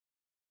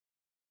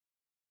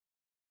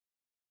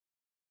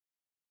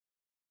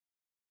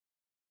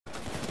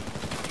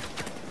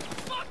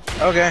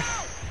Okay.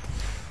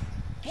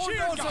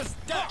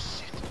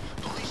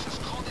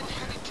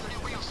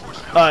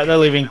 Alright, they're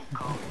leaving.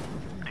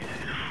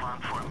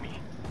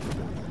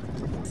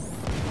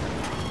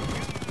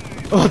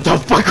 What the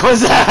fuck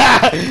was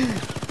that?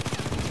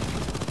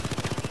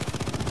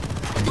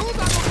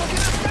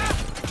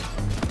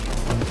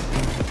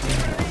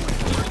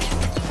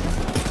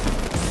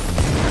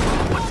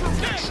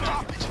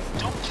 Stop it!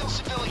 Don't kill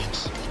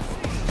civilians!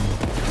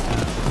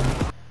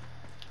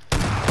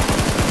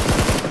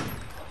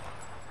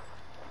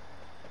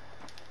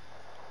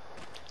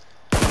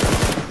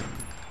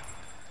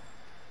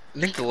 I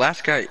think the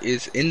last guy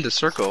is in the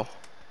circle.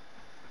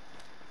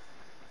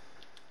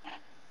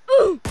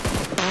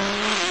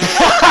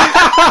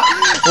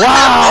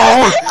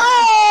 Wow!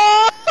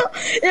 Oh,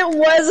 it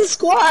was a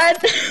squad.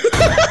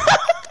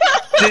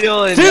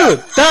 Dylan. Dude,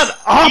 that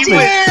op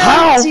is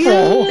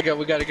powerful!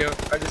 We gotta go.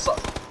 I just saw.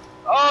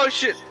 Oh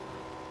shit!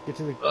 Get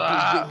to the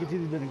Ah. get to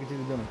the building, get to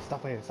the building.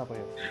 Stop here, stop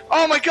here.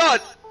 Oh my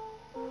god!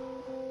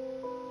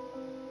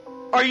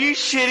 Are you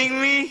shitting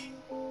me?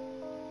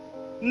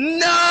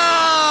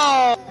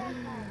 No!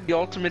 The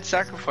ultimate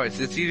sacrifice.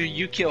 It's either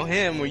you kill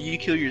him or you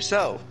kill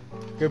yourself.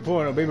 Good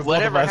point, it'll be both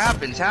Whatever of us.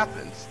 happens,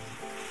 happens.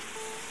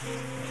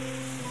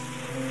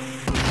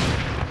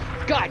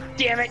 God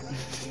damn it!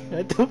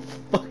 What the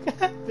fuck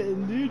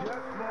happened, dude?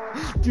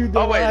 Dude, the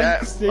Oh wait,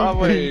 lag saved oh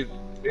me.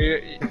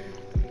 wait.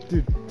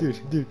 Dude,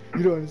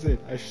 you don't understand.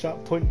 I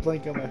shot point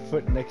blank on my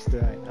foot next to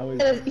it. I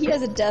was. He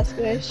has a death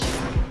wish.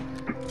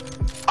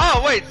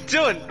 Oh wait,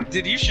 Dylan,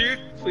 did you shoot?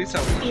 Please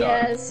tell me you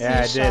shot. Yes, Yeah,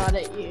 I he did. shot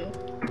at you.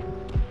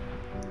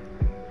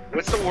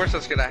 What's the worst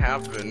that's gonna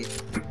happen?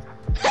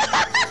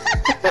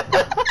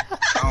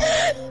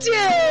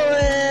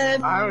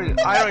 Dylan!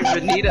 I don't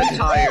even need a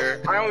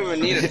tire. I don't even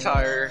need a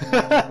tire.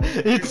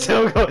 It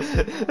still goes.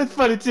 It's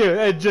funny too.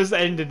 It just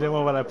ended the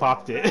moment I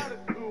popped it.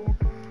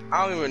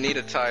 I don't even need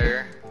a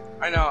tire.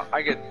 I know,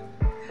 I could.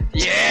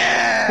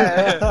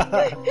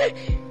 Yeah!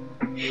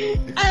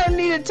 I don't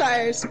need a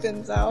tire,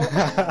 spins out.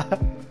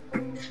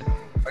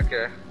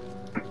 Okay.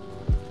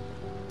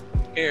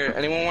 Here,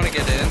 anyone want to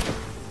get in?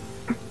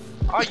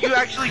 Oh, you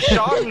actually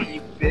shot me,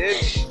 you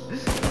bitch!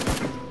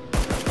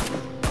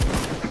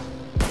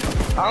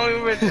 I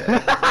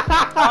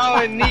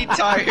don't even need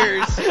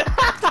tires.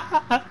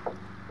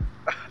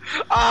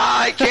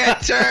 Ah, I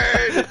can't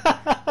turn.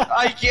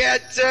 I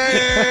can't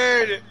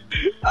turn.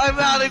 I'm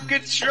out of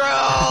control.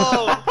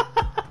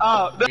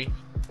 Oh,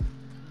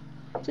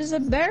 Does a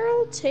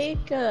barrel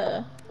take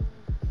a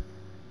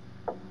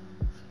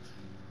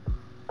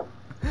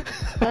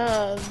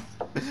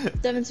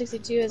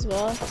 762 as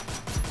well?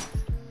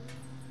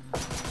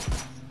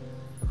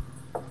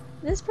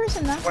 This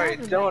person not wait,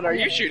 have a Dylan, are barrel.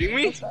 you shooting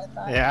me? That's what I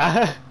thought.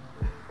 Yeah.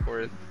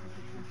 Or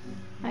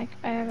I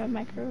have a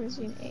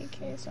micro-resine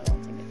AK, so I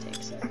don't think it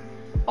takes it.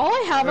 All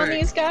I have on Right.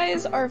 these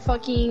guys are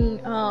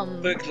fucking,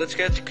 look, let's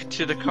get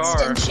to the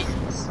car.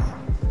 extensions.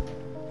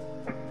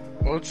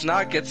 Let's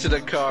not get to the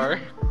car.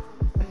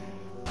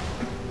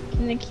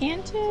 Can they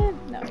canted?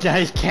 No.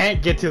 I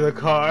can't get to the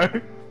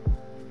car.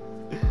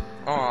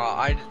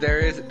 Oh, there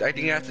is. I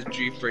think that's a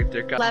Jeep right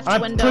there. Left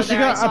I'm window pushing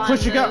there, I up. saw I'm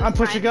pushing him up. move. I'm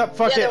pushing up.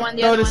 Fuck The it. other one,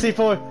 the No other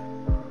to one.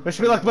 C4. Wish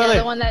me luck, Yeah, buddy.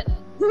 the one that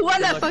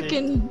lucky.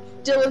 fucking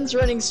Dylan's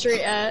running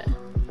straight at.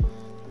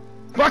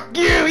 Fuck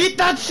you! Eat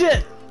that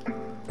shit!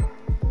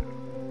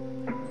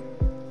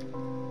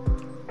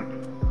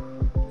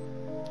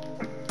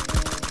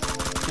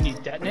 Can you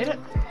detonate it?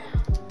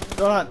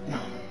 Go on.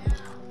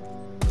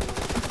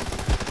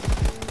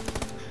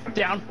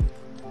 Down.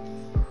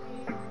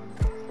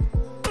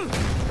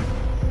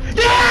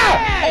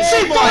 Yeah!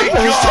 Oh my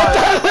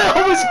God! That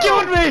almost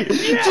killed me!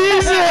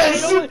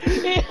 Jesus!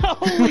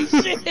 Holy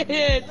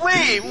shit!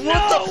 Wait,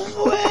 what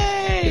the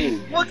way?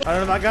 I don't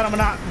know if I got him or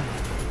not.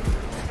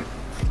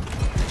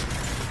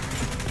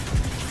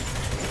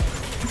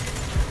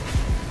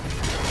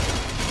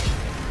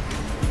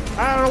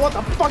 I don't know what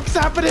the fuck's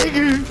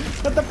happening!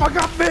 What the fuck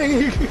up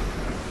me?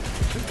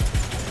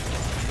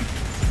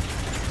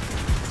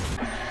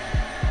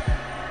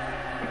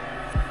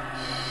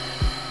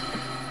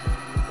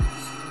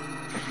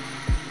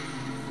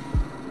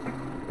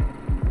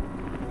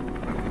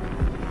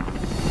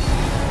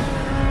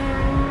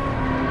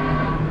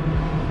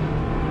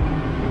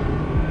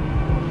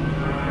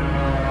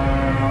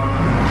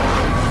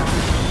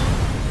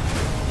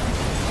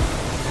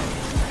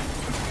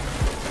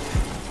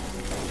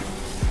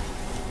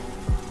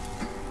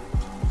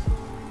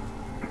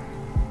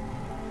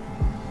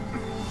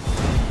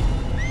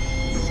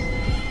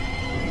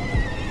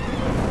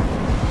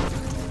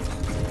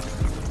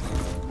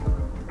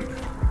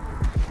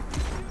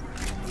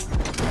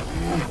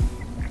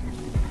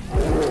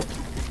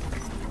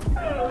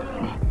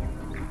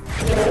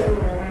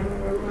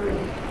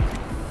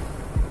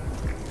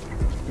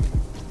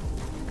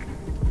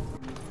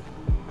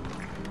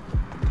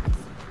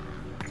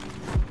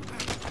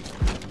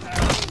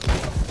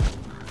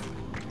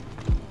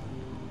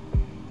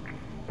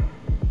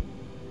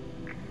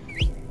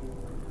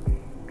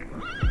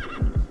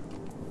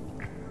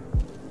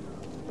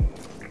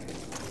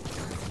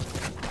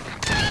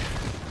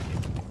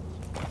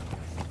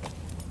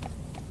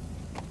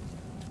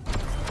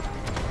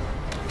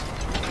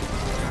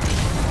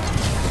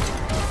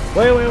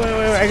 Wait,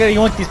 I gotta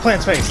yoink these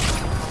plants' face.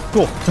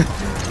 Cool.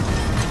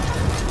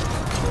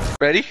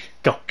 Ready?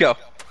 Go. Go.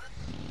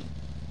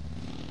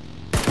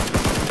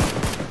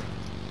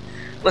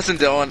 Listen,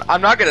 Dylan,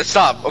 I'm not gonna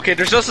stop, okay?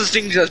 There's no such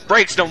thing as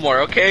brakes no more,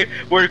 okay?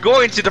 We're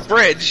going to the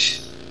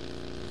bridge.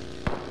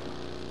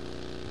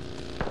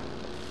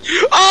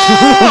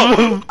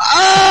 Oh!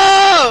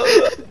 Oh!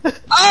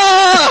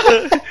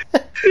 Oh!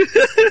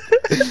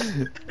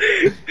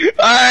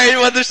 Alright,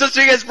 well, there's such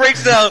thing as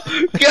brakes now.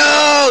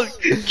 Go!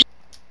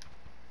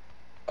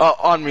 Oh,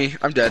 on me.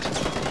 I'm dead.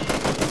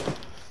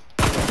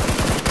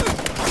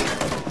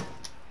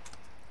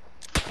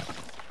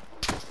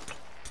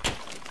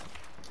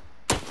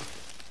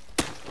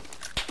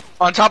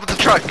 On top of the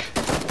truck.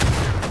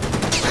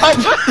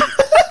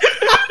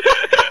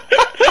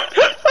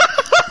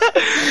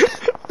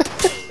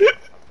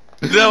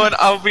 No, and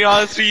I'll be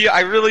honest with you,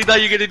 I really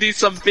thought you were gonna do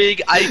some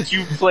big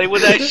IQ play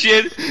with that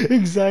shit.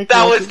 Exactly.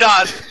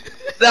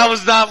 That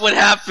was not what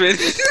happened.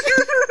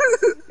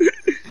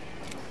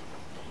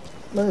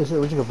 No, shit,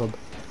 where'd you go from?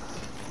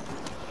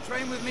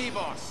 Train with me,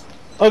 boss.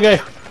 Okay.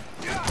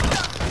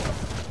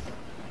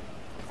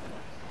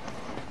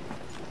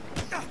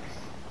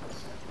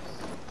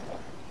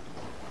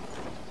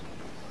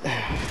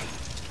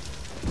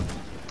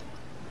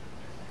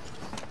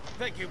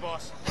 Thank you,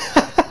 boss.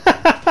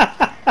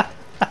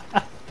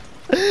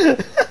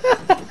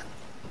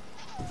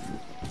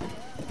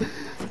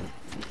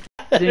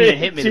 Didn't even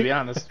hit me, to be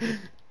honest.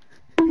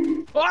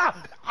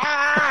 Ah!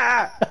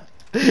 Ah!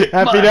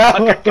 Happy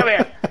now? Come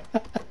here.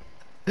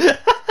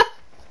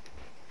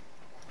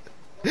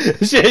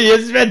 Shit,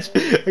 yes, Reg.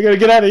 I gotta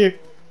get out of here.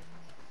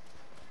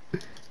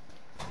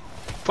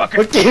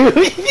 Fucker. Fuck you.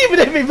 You even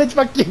hit me, bitch.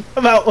 Fuck you.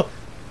 I'm out.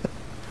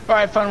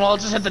 Alright, fine. Well, I'll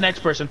just hit the next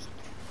person.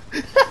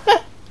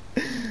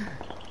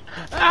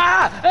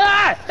 Ah!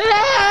 Ah!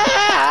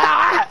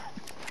 Ah!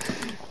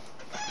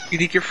 You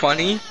think you're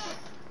funny?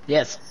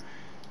 Yes.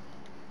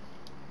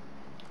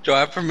 Do I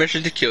have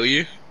permission to kill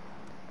you?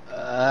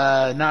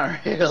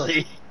 Not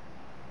really.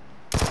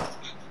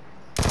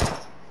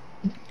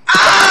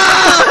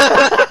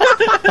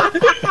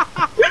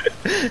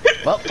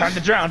 Well, time to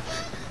drown.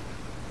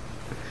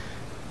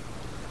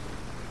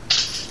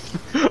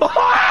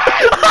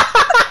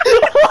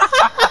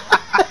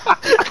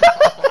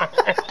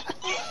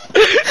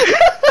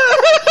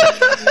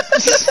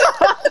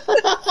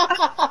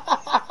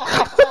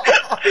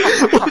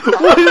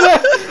 What is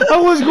that? I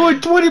was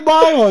going 20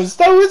 miles.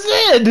 That was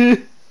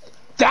it.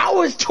 That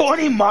was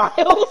 20 miles?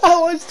 I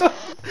was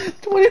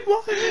 20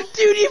 miles.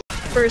 Dude, you...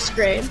 First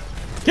grade.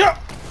 Yeah.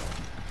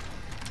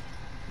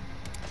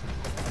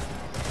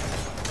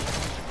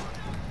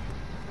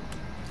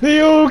 Are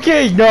you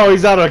okay? No,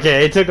 he's not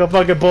okay. He took a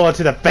fucking bullet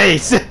to the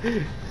face.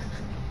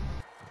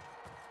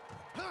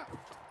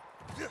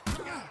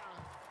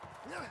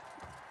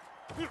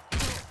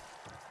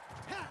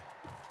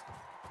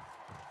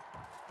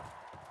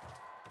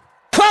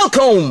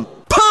 Falcon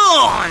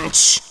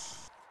Punch!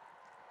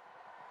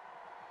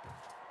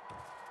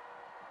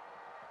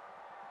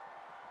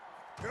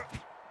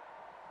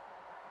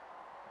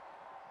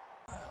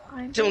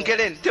 Dylan, get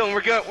in. Dylan,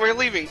 we're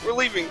leaving. We're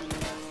leaving.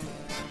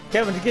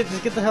 Kevin,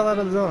 just get the hell out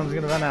of the zone. I'm just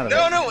gonna run out of it.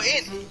 No,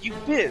 you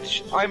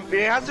bitch.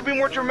 It has to be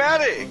more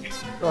dramatic.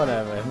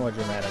 Whatever, more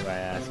dramatic my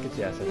ass. Get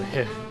your ass over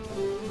here.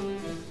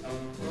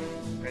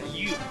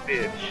 You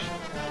bitch.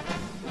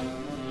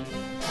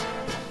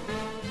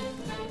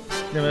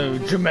 No,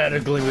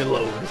 dramatically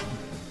reload.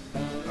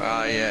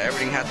 Yeah,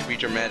 everything has to be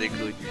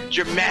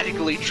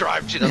dramatically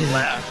drive to the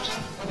left.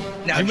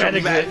 Now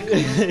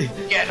Dramatically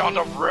get on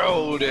the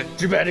road.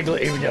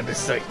 Dramatically aiming down the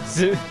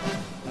sights.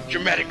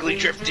 Dramatically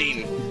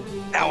drifting.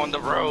 Now on the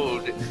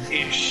road.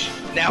 Ish.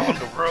 Now on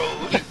the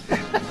road.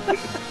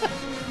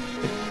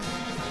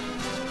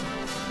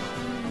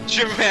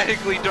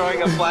 Dramatically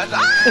throwing a flash.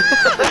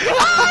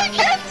 Ah, I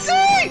can't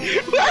see!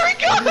 Where are we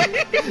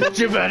going?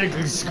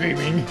 Dramatically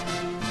screaming.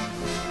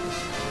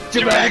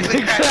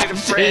 Dramatically crashing a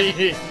friend.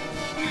 crashing.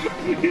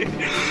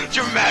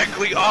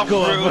 Dramatically Go on,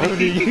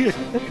 off-roading.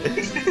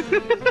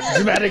 Brody.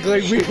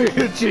 Dramatically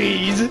weird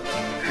cheese.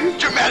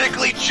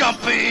 Dramatically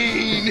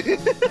jumping.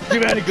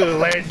 Dramatically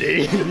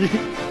landing.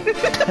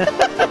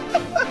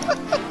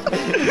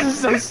 This is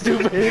so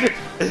stupid.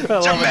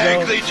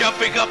 Dramatically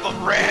jumping up a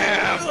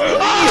ramp.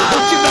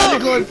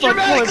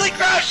 Dramatically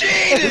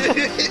crashing.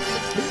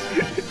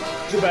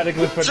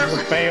 Dramatically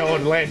fucking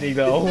failed landing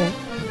though.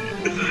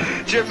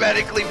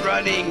 Dramatically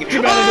running.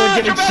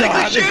 Dramatically getting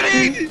shot.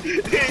 Shooting.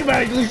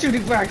 Dramatically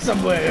shooting back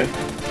somewhere.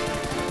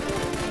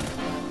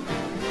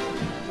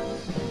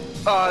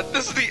 We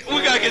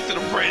gotta get to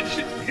the bridge.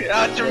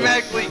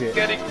 Dramatically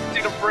getting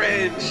to the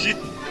bridge.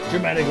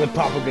 Dramatically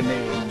pop a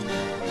grenade.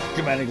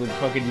 Dramatically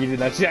fucking yeeted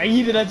that shit. I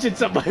yeeted that shit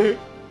somewhere.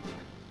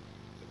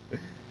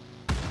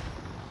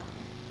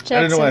 I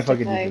don't know why I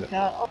fucking did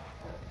that.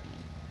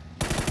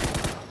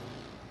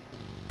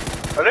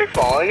 Are they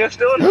following us,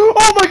 Dylan?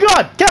 Oh my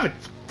god! Kevin!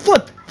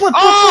 Flip! Flip!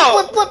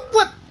 Oh!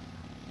 Flip!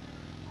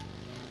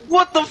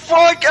 What the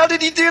fuck? How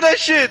did he do that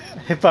shit?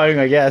 Hip firing,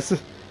 I guess.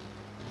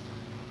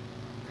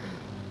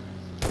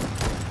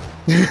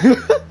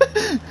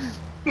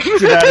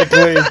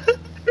 Dramatically.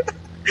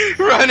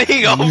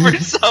 Running over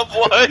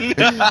someone.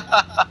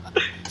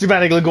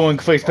 Dramatically going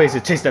face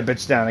to chase that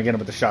bitch down and get him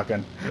with the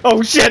shotgun.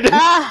 Oh shit!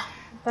 Ah!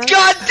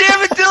 God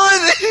damn it,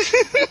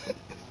 Dylan!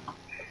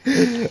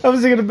 I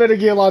was thinking of Metal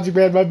Gear Logic,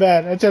 man. My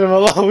bad. I tried him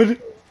alone.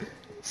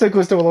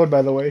 Psycho's still alone,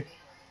 by the way.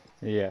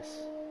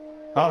 Yes.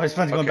 Oh, his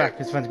friend's going back.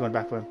 His friend's going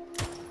back for him.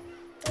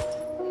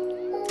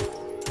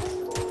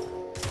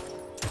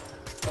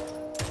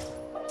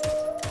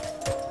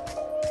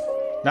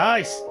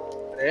 Nice.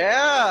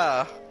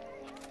 Yeah.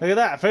 Look at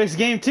that. First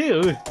game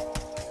too.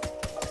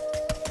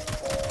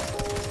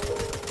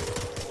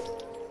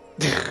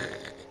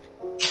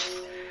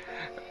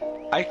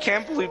 I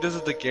can't believe this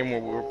is the game where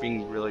we're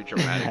being really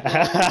dramatic.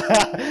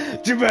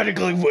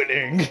 Dramatically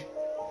winning.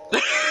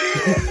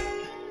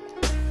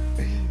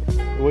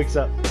 Wakes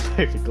up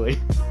perfectly.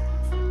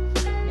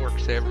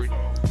 Works every.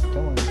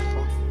 Come on,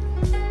 fuck.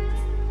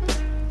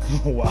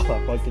 Wow,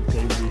 that fucking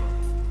saved me.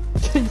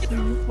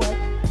 Fuck.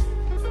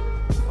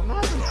 I'm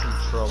having some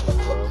trouble,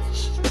 bro.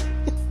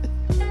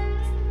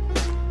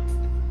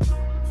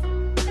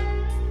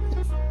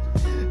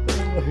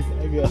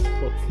 I got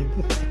fucking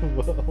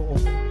whoa.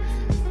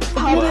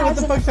 How What has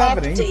the an fuck's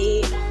happening?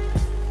 update?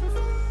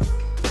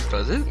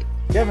 Does it?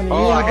 Kevin, you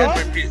Oh, want I to got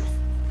go? my piece.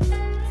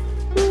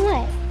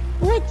 What?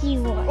 What do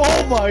you want?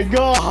 Oh my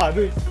god!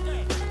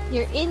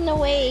 You're in the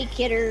way,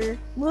 kidder.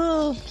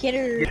 Move,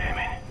 kidder. Damn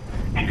it.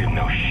 He didn't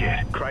know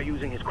shit. Try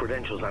using his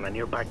credentials on a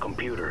nearby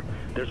computer.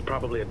 There's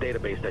probably a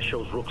database that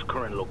shows Rook's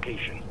current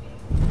location.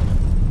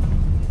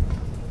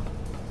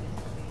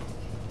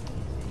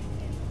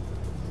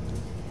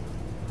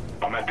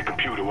 I'm at the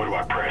computer. What do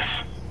I press?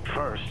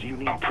 First, you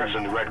need I'm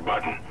pressing the red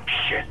button.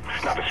 Shit.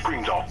 Now the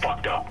screen's all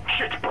fucked up.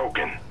 Shit's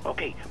broken.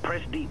 Okay,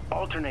 press the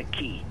alternate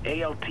key.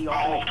 ALT alternate.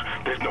 Alt?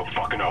 There's no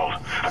fucking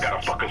alt. I got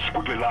a fucking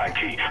squiggly line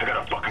key. I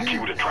got a fucking key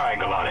with a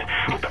triangle on it.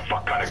 What the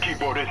fuck kind of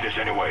keyboard is this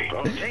anyway?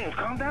 Oh, James,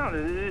 calm down.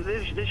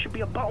 There should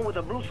be a button with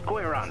a blue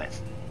square on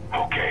it.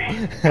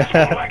 Okay, that's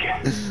more like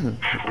it.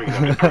 Bring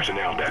up the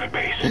personnel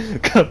database.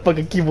 What kind of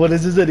fucking keyboard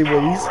is this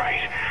anyways?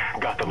 Alright,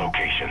 got the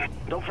location.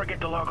 Don't forget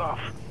to log off.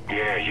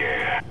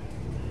 Yeah.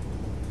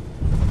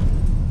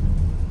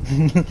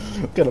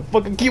 What kind of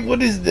fucking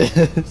keyboard is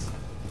this?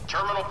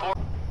 Terminal 4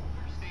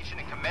 station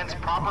and commence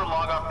proper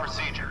log-off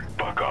procedure.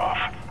 Fuck off.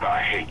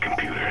 I hate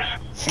computers.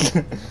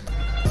 I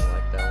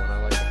like that one.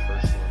 I like the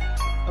first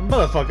one.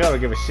 Motherfucker, I don't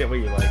give a shit what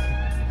you like.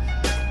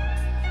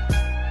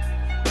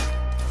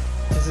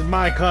 This is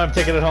my car, I'm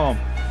taking it home.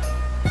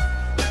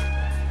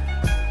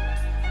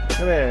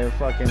 Come here,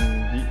 fucking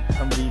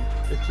Humvee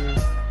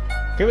bitches.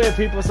 Come here,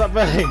 people, stop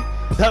running!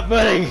 Stop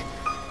running!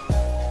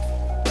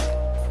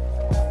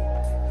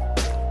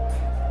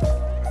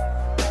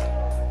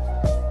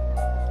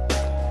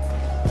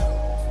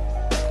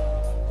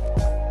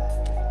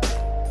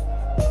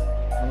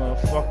 I'm a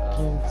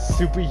fucking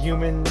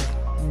superhuman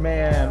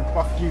man.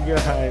 Fuck you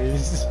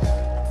guys.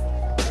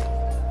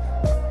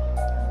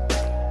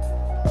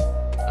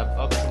 I've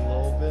upped a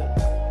little bit,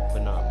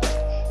 but not much.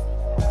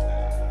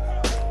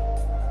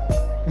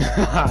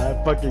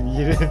 I fucking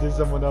yeeted into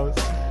someone else.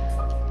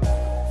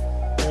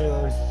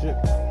 Oh shit.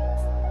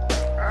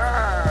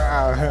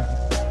 Ah.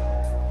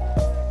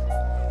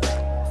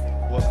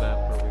 What map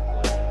are we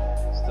playing?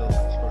 Still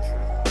Scorcher?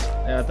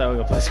 Yeah, I thought we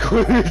were gonna play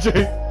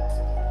Scorcher.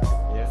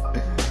 Yeah.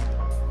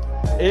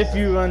 If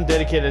you run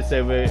dedicated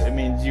server, it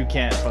means you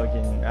can't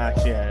fucking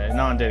actually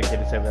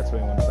non-dedicated server. That's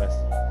where you want the best.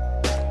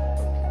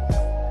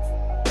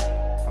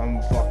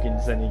 I'm fucking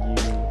sending you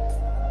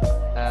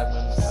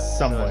Admin.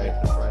 some should I way. make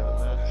it a private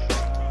match?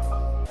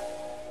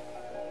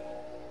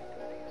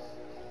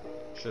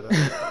 Should I?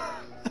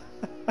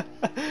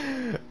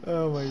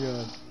 Oh my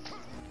god.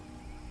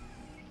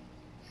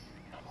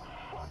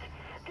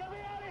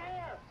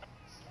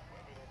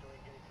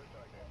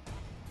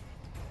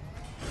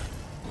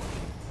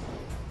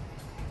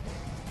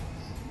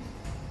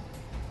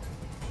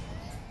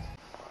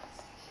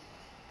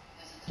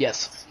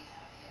 Yes.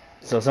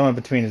 So somewhere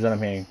between is what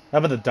I'm hearing. How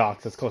about the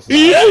docks? That's close to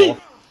the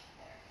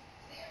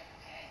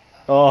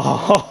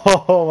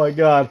Oh my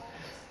god.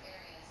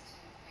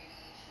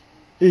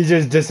 He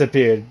just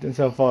disappeared. That's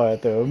how far I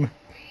threw him.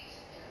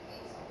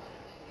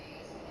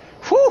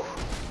 Whew!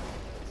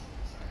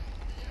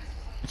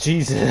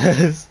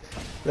 Jesus.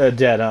 They're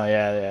dead, huh?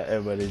 Yeah,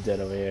 everybody's dead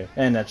over here.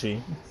 And that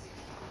tree.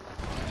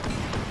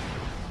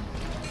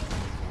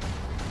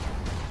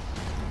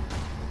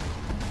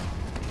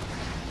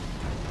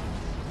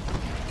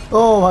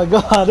 Oh my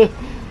god!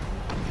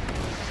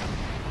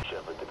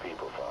 Shepherd the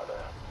people, Father.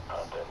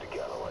 Hunt them to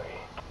Galloway.